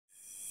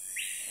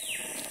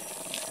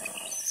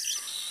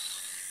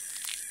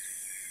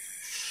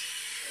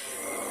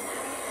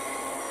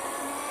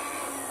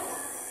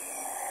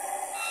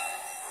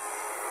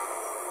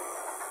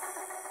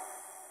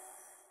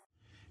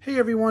Hey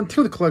everyone,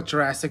 to the Collect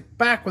Jurassic,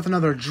 back with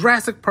another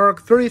Jurassic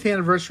Park 30th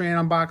anniversary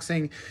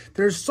unboxing.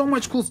 There's so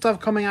much cool stuff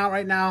coming out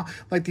right now,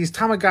 like these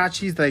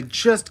Tamagotchis that I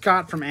just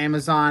got from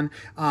Amazon.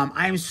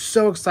 I'm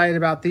so excited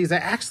about these. I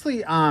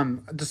actually,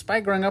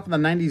 despite growing up in the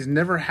 90s,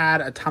 never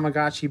had a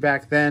Tamagotchi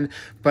back then,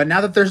 but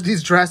now that there's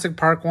these Jurassic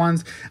Park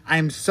ones,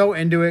 I'm so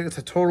into it. It's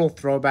a total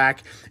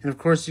throwback, and of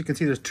course you can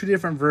see there's two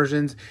different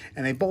versions,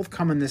 and they both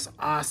come in this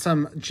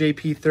awesome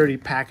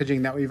JP30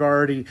 packaging that we've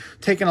already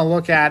taken a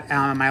look at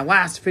in my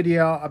last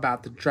video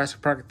about the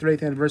Jurassic Park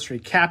 30th anniversary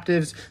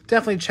captives.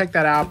 Definitely check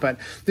that out, but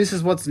this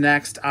is what's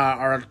next.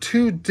 Are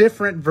two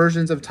different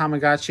versions of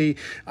Tamagotchi.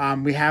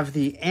 We have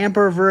the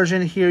amber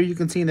version here you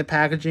can see in the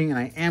packaging, and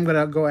I am going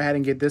to go ahead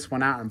and get this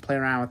one out and play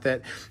around with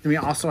it. And we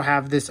also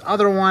have this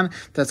other one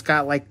that's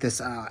got like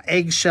this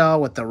eggshell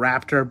with the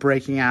raptor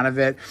breaking out of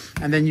it.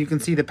 And then you can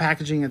see the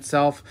packaging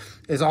itself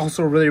is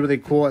also really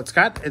cool.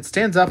 It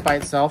stands up by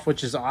itself,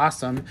 which is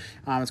awesome.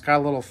 It's got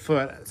a little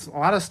foot. A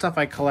lot of stuff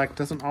I collect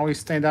doesn't always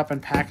stand up in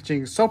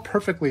packaging so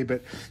perfectly,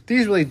 but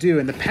these really do.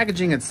 And the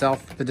packaging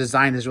itself, the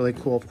design is really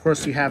cool. Of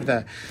course, you have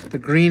the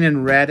green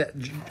and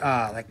red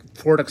like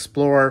Ford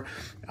Explorer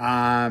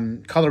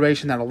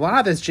coloration that a lot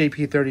of this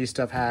JP30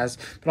 stuff has,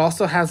 but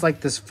also has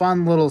like this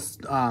fun little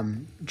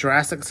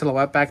Jurassic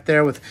silhouette back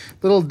there with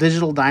little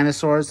digital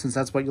dinosaurs, since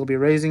that's what you'll be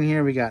raising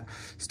here. We got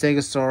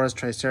Stegosaurus,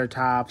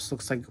 Triceratops,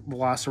 looks like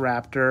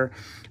Velociraptor,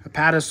 a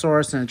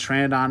Apatosaurus, and a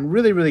Pteranodon.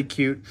 Really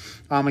cute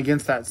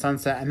against that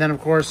sunset. And then of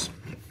course,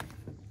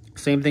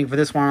 same thing for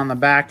this one on the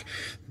back.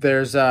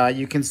 There's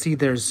you can see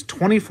there's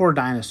 24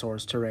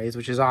 dinosaurs to raise,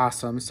 which is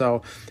awesome.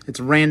 So it's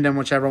random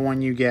whichever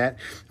one you get.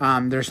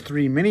 There's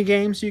 3 mini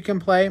games you can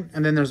play,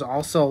 and then there's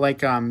also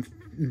like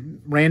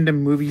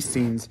random movie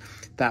scenes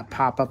that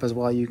pop up as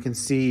well. You can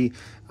see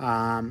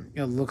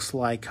it looks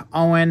like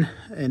Owen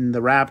in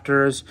the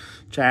Raptors,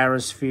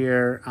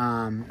 Gyrosphere,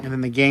 and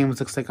then the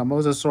games looks like a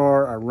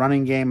mosasaur, a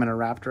running game, and a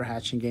raptor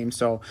hatching game.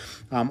 So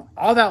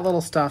all that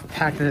little stuff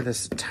packed into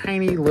this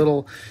tiny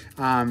little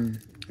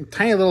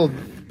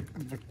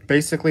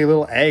basically a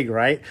little egg,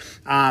 right?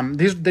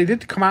 They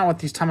did come out with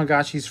these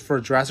Tamagotchis for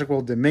Jurassic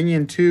World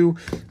Dominion 2.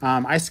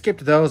 I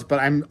skipped those,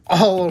 but I'm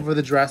all over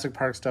the Jurassic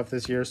Park stuff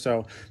this year, so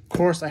of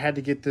course I had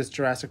to get this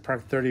Jurassic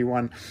Park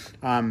 31.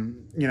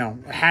 You know,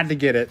 I had to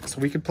get it so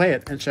we could play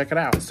it and check it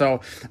out. So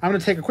I'm going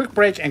to take a quick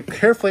break and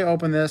carefully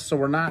open this so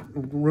we're not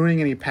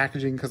ruining any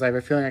packaging, because I have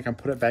a feeling I can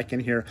put it back in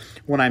here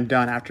when I'm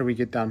done after we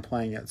get done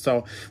playing it.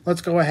 So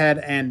let's go ahead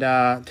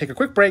and take a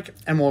quick break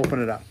and we'll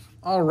open it up.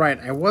 All right,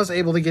 I was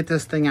able to get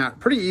this thing out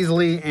pretty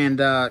easily and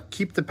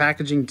keep the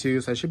packaging too,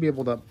 so I should be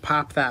able to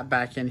pop that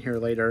back in here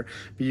later.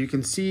 But you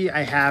can see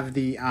I have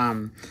the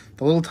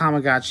little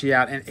Tamagotchi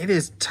out, and it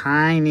is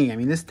tiny. I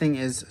mean, this thing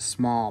is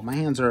small.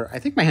 I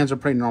think my hands are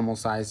pretty normal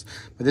size,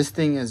 but this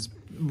thing is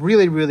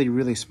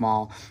really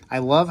small. I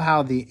love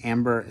how the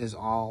amber is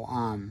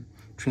all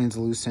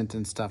translucent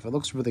and stuff. It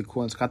looks really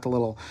cool. It's got the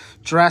little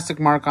Jurassic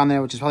mark on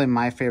there, which is probably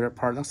my favorite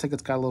part. It looks like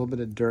it's got a little bit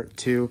of dirt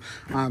too.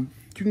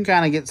 You can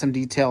kind of get some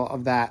detail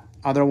of that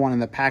other one in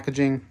the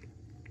packaging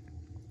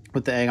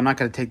with the egg. I'm not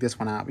going to take this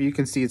one out, but you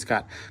can see it's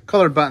got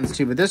colored buttons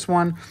too. But this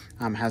one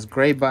has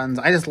gray buttons.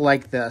 I just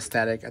like the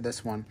aesthetic of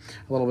this one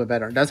a little bit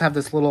better. It does have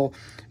this little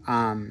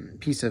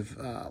piece of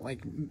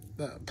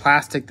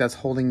plastic that's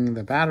holding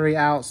the battery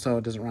out, so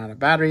it doesn't run out of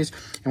batteries.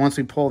 And once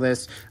we pull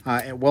this,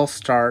 it will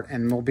start,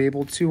 and we'll be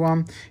able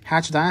to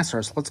hatch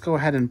dinosaurs. So let's go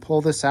ahead and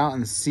pull this out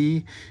and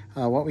see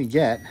what we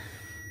get.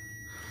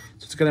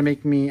 So it's going to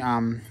make me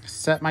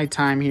set my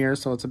time here.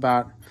 So it's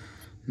about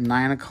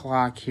 9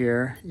 o'clock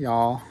here,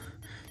 y'all.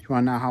 If you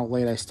want to know how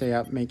late I stay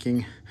up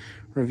making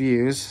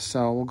reviews.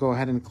 So we'll go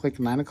ahead and click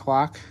 9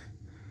 o'clock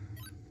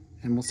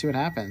and we'll see what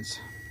happens.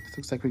 It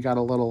looks like we got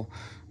a little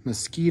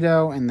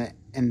mosquito in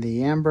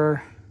the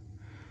amber.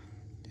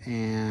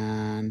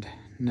 And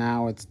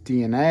now it's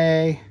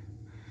DNA.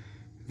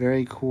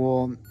 Very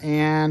cool.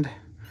 And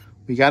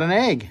we got an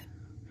egg.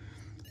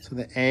 So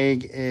the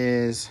egg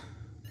is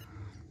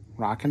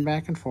rocking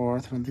back and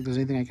forth. I don't think there's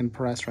anything I can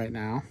press right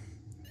now.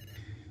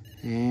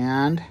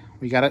 And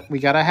we got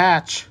a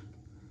hatch.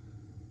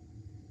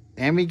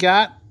 And we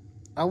got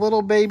a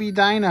little baby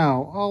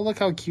dino. Oh, look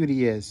how cute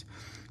he is.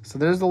 So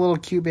there's the little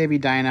cute baby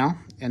dino,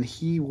 and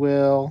he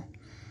will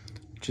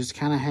just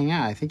kind of hang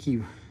out. I think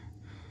he's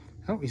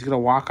gonna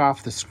walk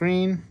off the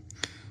screen.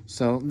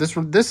 So this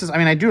is, I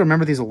mean, I do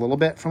remember these a little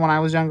bit from when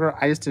I was younger.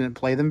 I just didn't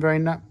play them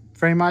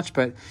very much,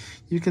 but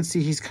you can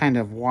see he's kind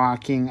of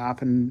walking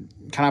up and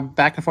kind of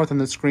back and forth on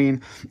the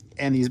screen.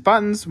 And these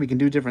buttons, we can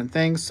do different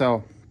things.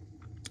 So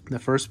the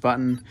first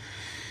button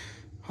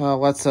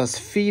lets us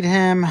feed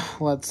him,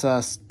 lets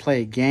us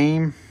play a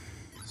game.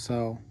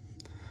 So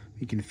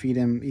we can feed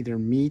him either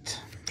meat.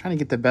 I'm trying to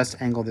get the best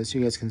angle of this so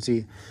you guys can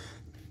see.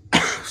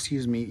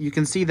 Excuse me. You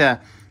can see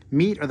the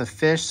meat or the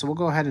fish. So we'll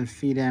go ahead and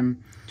feed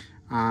him.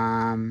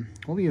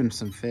 We'll give him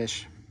some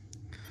fish.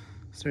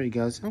 So there he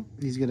goes. Oh,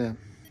 he's gonna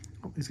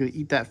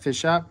eat that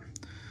fish up.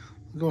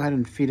 We'll go ahead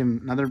and feed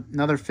him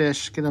another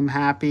fish, get him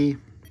happy.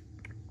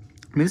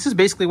 I mean, this is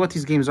basically what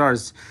these games are,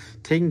 is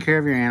taking care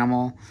of your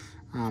animal.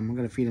 We're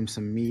gonna feed him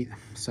some meat,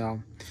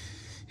 so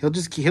he'll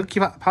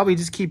probably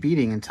just keep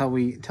eating until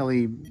he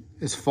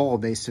is full,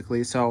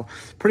 basically. So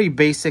pretty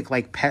basic,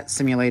 like pet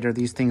simulator.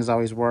 These things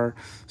always were.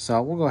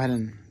 So we'll go ahead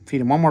and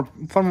feed him one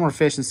more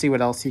fish and see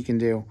what else he can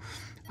do.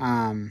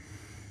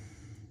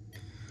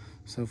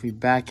 So if we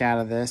back out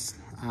of this,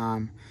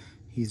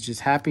 he's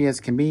just happy as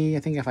can be.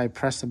 I think if I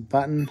press a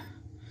button,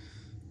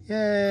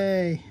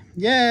 yay,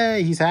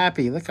 he's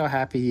happy. Look how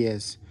happy he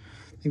is.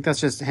 I think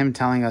that's just him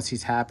telling us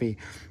he's happy.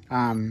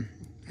 And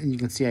you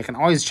can see I can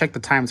always check the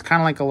time. It's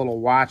kind of like a little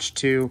watch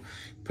too.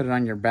 Put it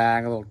on your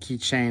bag, a little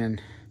keychain,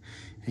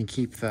 and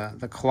keep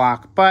the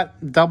clock.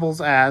 But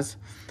doubles as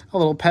a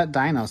little pet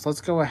dino. So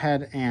let's go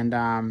ahead and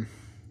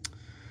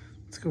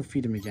let's go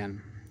feed him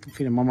again.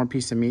 Feed him one more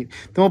piece of meat.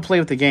 Then we'll play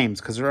with the games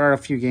because there are a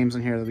few games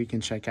in here that we can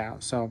check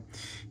out. So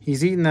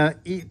he's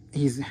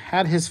he's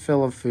had his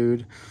fill of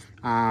food.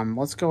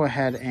 Let's go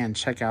ahead and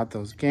check out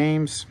those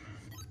games.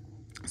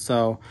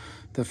 So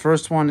the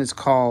first one is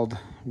called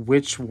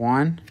Which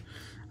One,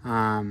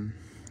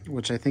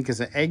 which I think is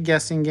an egg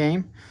guessing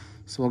game.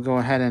 So we'll go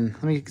ahead and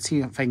let me see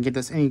if I can get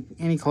this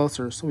any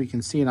closer so we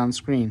can see it on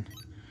screen.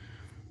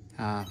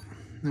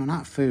 No,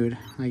 not food.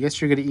 I guess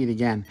you're going to eat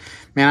again.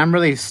 Man, I'm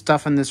really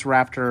stuffing this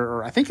raptor,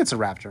 or I think it's a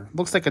raptor.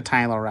 Looks like a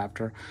tiny little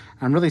raptor.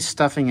 I'm really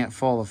stuffing it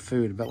full of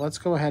food. But let's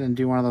go ahead and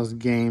do one of those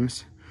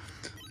games.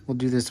 We'll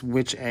do this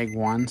which egg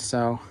one.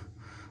 So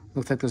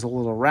looks like there's a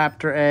little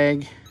raptor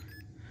egg.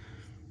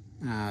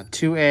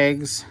 2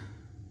 eggs.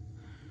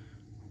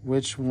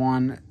 Which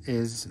one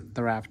is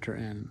the raptor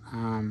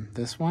in?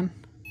 This one?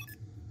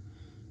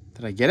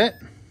 Did I get it?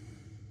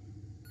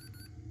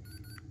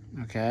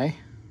 Okay.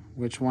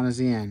 Which one is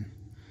he in?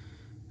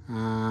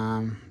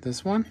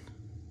 This one?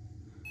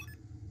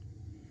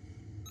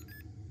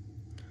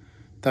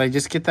 Did I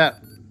just get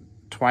that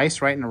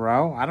twice right in a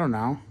row? I don't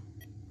know.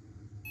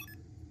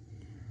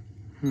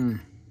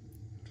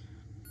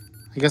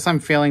 I guess I'm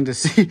failing to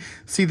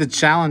see the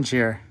challenge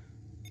here.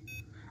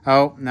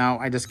 Oh, no,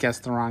 I just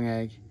guessed the wrong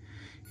egg.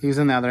 He was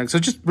in the other egg. So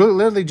just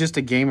literally just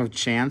a game of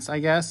chance, I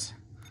guess.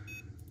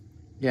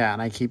 Yeah,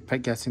 and I keep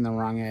guessing the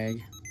wrong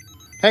egg.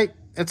 Hey,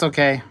 it's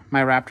okay.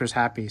 My raptor's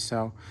happy,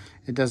 so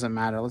it doesn't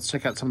matter. Let's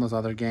check out some of those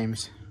other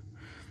games.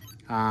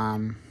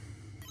 Then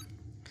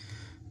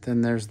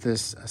there's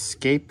this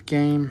escape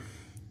game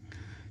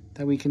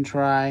that we can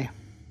try.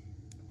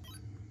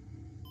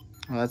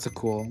 Oh, that's a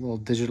cool little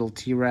digital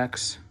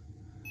T-Rex.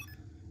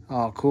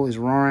 Oh, cool. He's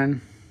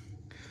roaring.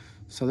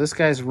 So this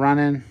guy's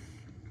running.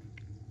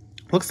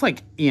 Looks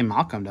like Ian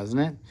Malcolm, doesn't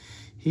it?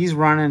 He's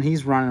running.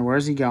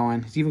 Where's he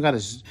going? He's even got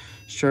his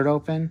shirt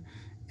open.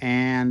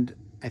 And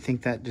I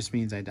think that just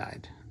means I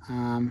died.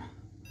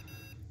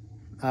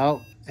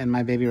 Oh, and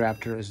my baby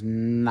raptor is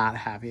not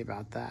happy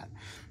about that.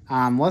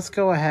 Let's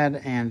go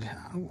ahead and...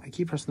 Oh, I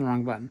keep pressing the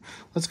wrong button.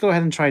 Let's go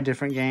ahead and try a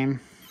different game.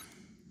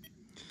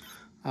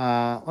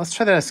 Let's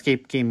try that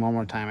escape game one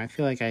more time. I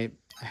feel like I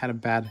had a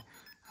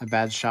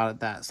bad shot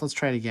at that. So let's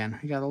try it again.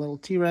 We got a little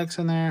T-Rex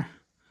in there.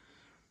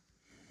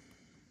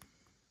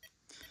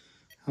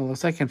 Oh,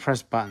 looks like I can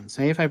press buttons.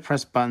 Maybe if I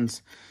press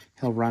buttons,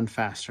 he'll run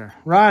faster.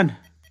 Run!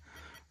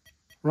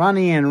 Run,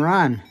 Ian,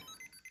 run!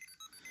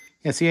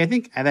 Yeah, see, I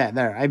think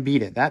there, I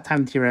beat it. That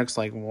time T-Rex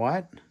like,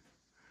 what?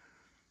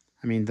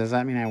 I mean, does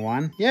that mean I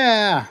won?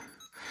 Yeah!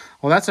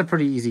 Well, that's a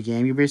pretty easy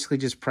game. You basically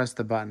just press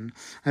the button.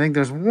 I think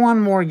there's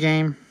one more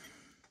game.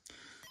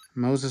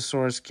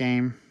 Mosasaurus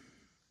game.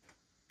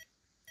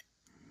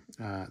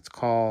 It's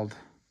called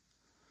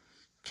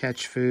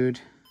Catch Food.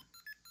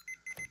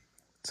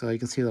 So you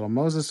can see a little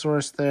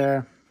Mosasaurus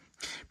there.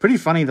 Pretty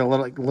funny, the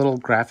little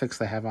graphics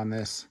they have on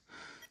this.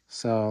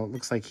 So it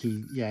looks like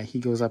he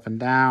goes up and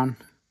down.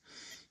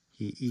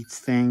 He eats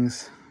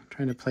things. I'm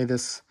trying to play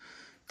this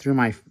through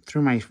my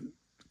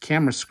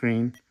camera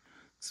screen.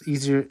 It's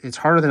easier. It's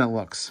harder than it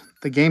looks.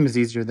 The game is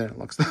easier than it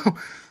looks though.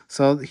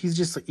 So he's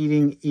just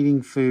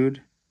eating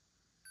food,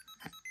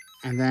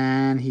 and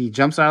then he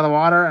jumps out of the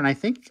water. And I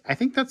think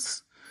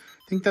that's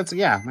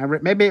yeah.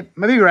 Maybe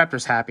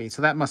Raptor's happy,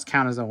 so that must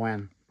count as a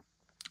win.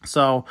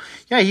 So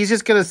yeah, he's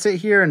just gonna sit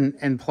here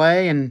and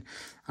play, and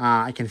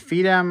I can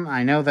feed him.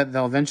 I know that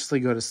they'll eventually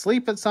go to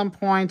sleep at some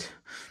point.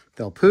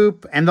 They'll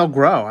poop, and they'll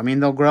grow. I mean,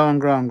 they'll grow and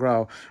grow and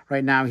grow.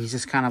 Right now, he's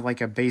just kind of like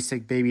a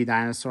basic baby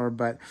dinosaur,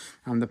 but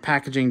the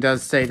packaging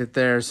does say that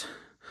there's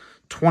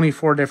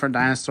 24 different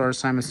dinosaurs,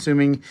 so I'm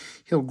assuming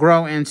he'll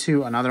grow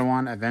into another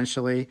one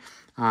eventually,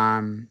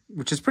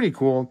 which is pretty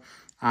cool.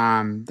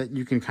 That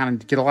you can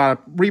kind of get a lot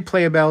of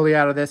replayability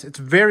out of this. It's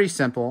very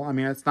simple. I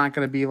mean, it's not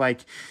going to be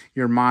like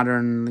your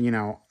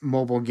modern,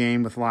 mobile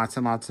game with lots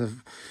and lots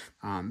of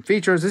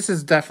features. This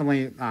is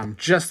definitely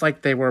just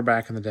like they were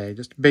back in the day.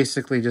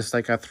 Basically just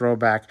like a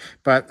throwback,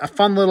 but a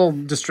fun little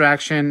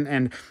distraction,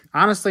 and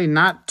honestly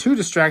not too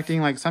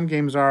distracting like some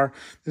games are.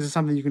 This is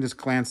something you can just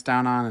glance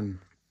down on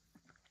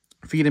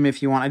feed him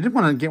if you want. I did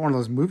want to get one of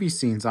those movie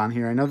scenes on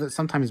here. I know that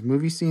sometimes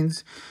movie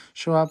scenes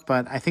show up,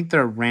 but I think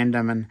they're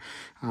random, and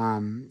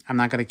I'm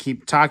not going to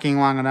keep talking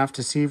long enough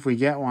to see if we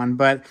get one.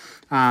 But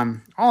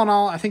all in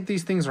all, I think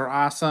these things are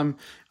awesome.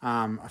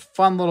 A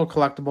fun little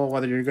collectible,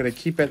 whether you're going to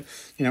keep it,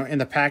 in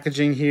the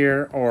packaging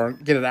here or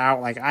get it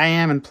out like I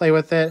am and play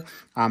with it.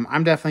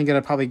 I'm definitely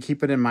going to probably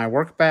keep it in my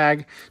work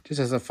bag just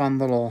as a fun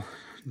little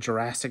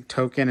Jurassic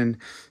token and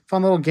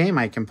fun little game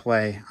I can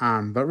play.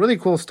 But really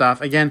cool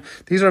stuff. Again,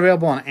 these are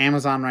available on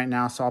Amazon right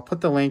now, so I'll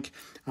put the link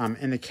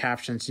in the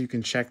caption so you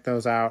can check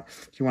those out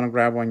if you want to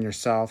grab one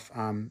yourself.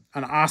 An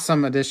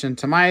awesome addition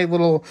to my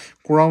little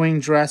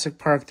growing Jurassic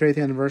Park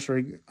 30th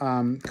anniversary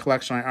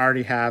collection I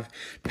already have.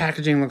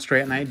 Packaging looks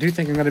great, and I do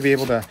think I'm going to be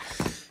able to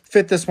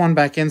fit this one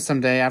back in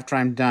someday after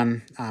I'm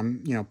done,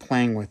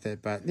 playing with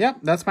it. But yeah,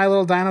 that's my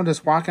little dino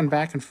just walking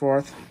back and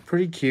forth.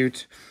 Pretty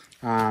cute.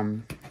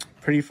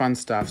 Pretty fun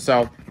stuff.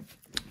 So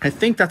I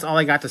think that's all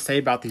I got to say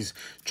about these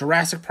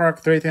Jurassic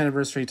Park 30th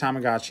anniversary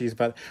Tamagotchis,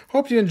 but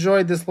hope you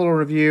enjoyed this little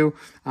review.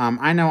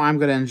 I know I'm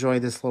going to enjoy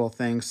this little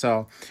thing.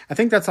 So I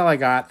think that's all I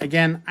got.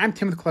 Again, I'm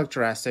Tim with Collect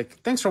Jurassic.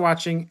 Thanks for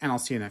watching, and I'll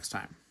see you next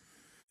time.